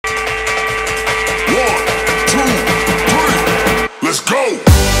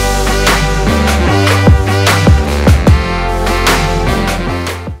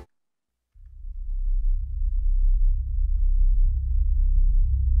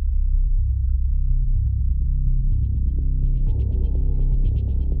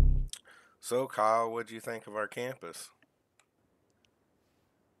So, Kyle, what'd you think of our campus?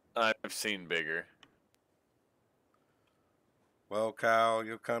 I've seen bigger. Well, Kyle,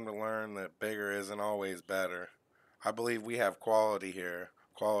 you'll come to learn that bigger isn't always better. I believe we have quality here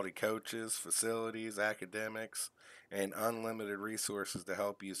quality coaches, facilities, academics, and unlimited resources to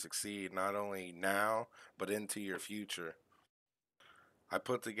help you succeed not only now, but into your future. I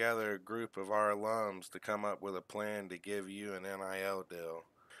put together a group of our alums to come up with a plan to give you an NIL deal.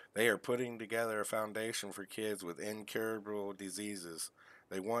 They are putting together a foundation for kids with incurable diseases.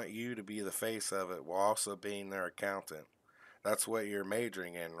 They want you to be the face of it while also being their accountant. That's what you're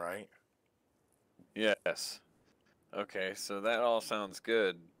majoring in, right? Yes. Okay, so that all sounds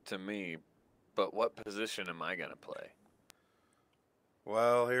good to me, but what position am I going to play?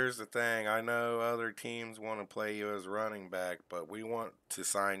 Well, here's the thing. I know other teams want to play you as running back, but we want to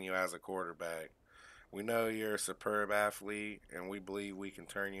sign you as a quarterback. We know you're a superb athlete, and we believe we can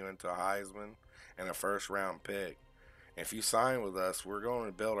turn you into a Heisman and a first round pick. If you sign with us, we're going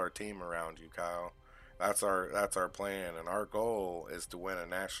to build our team around you, Kyle. That's our plan, and our goal is to win a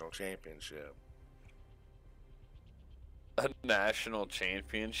national championship. A national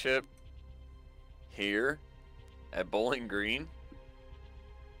championship? Here? At Bowling Green?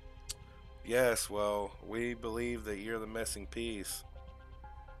 Yes, well, we believe that you're the missing piece.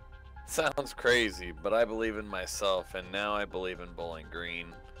 Sounds crazy, but I believe in myself, and now I believe in Bowling Green.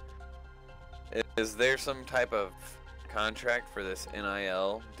 Is there some type of contract for this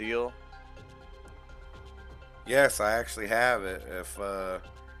NIL deal? Yes, I actually have it. If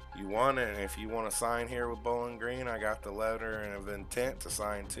you want it, and if you want to sign here with Bowling Green, I got the letter and of intent to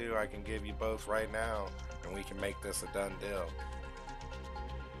sign too. I can give you both right now, and we can make this a done deal.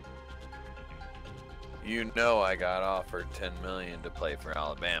 You know I got offered $10 million to play for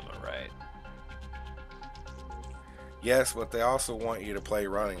Alabama, right? Yes, but they also want you to play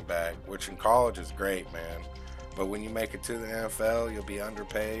running back, which in college is great, man. But when you make it to the NFL, you'll be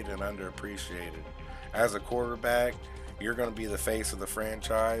underpaid and underappreciated. As a quarterback, you're going to be the face of the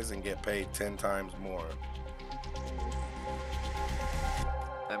franchise and get paid 10 times more.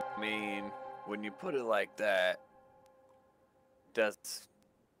 I mean, when you put it like that, does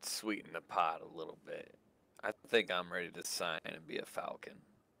sweeten the pot a little bit. I think I'm ready to sign and be a Falcon.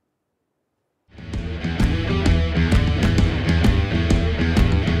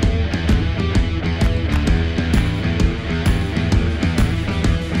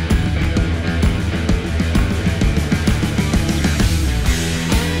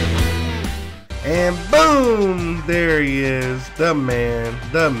 And boom, there he is, the man,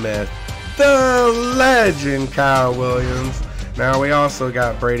 the myth, the legend, Kyle Williams. Now we also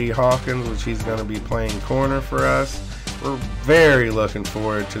got Brady Hawkins, which he's going to be playing corner for us. We're very looking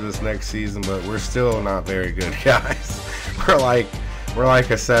forward to this next season, but we're still not very good, guys. We're like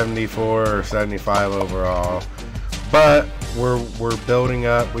a 74 or 75 overall, but we're building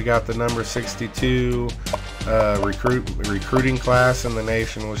up. We got the number 62 recruiting class in the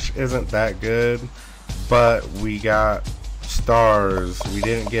nation, which isn't that good, but we got stars. We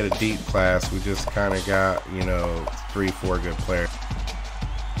didn't get a deep class. We just kind of got 3-4 good players.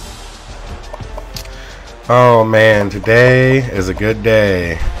 Oh man, today is a good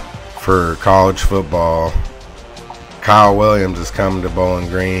day for college football. Kyle Williams is coming to Bowling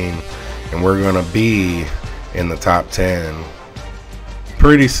Green, and we're going to be in the top 10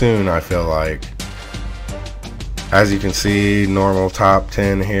 pretty soon, I feel like. As you can see, normal top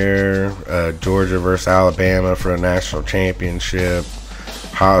 10 here. Georgia versus Alabama for a national championship.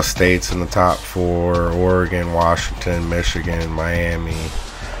 Ohio State's in the top 4. Oregon, Washington, Michigan, Miami.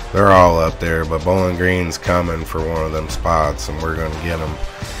 They're all up there, but Bowling Green's coming for one of them spots, and we're going to get them.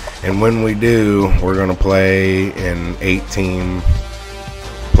 And when we do, we're going to play an 8-team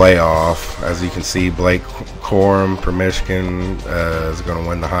playoff. As you can see, Blake Corum for Michigan is going to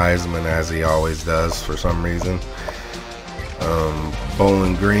win the Heisman, as he always does for some reason.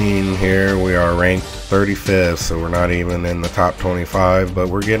 Bowling Green here, we are ranked 35th, so we're not even in the top 25, but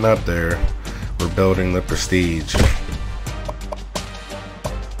we're getting up there. We're building the prestige.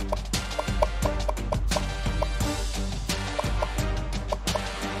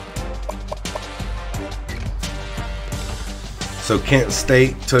 So Kent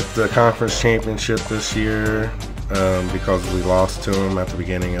State took the conference championship this year because we lost to them at the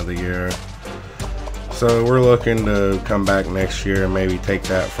beginning of the year. So we're looking to come back next year and maybe take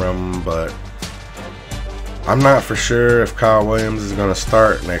that from them, but I'm not for sure if Kyle Williams is going to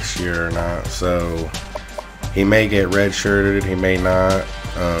start next year or not. So he may get redshirted, he may not.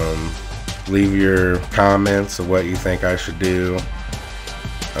 Leave your comments of what you think I should do.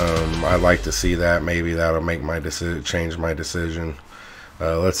 I'd like to see that. Maybe that'll make my decision, change my decision.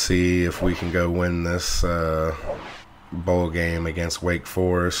 Let's see if we can go win this bowl game against Wake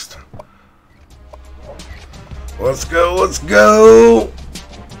Forest. Let's go, let's go!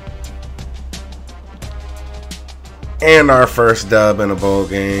 And our first dub in a bowl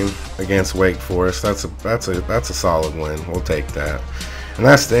game against Wake Forest. That's a solid win. We'll take that. And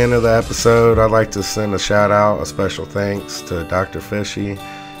that's the end of the episode. I'd like to send a shout out, a special thanks to Dr. Fishy.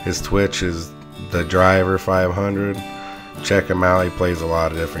 His Twitch is The Driver 500. Check him out. He plays a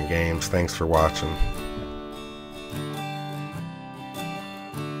lot of different games. Thanks for watching.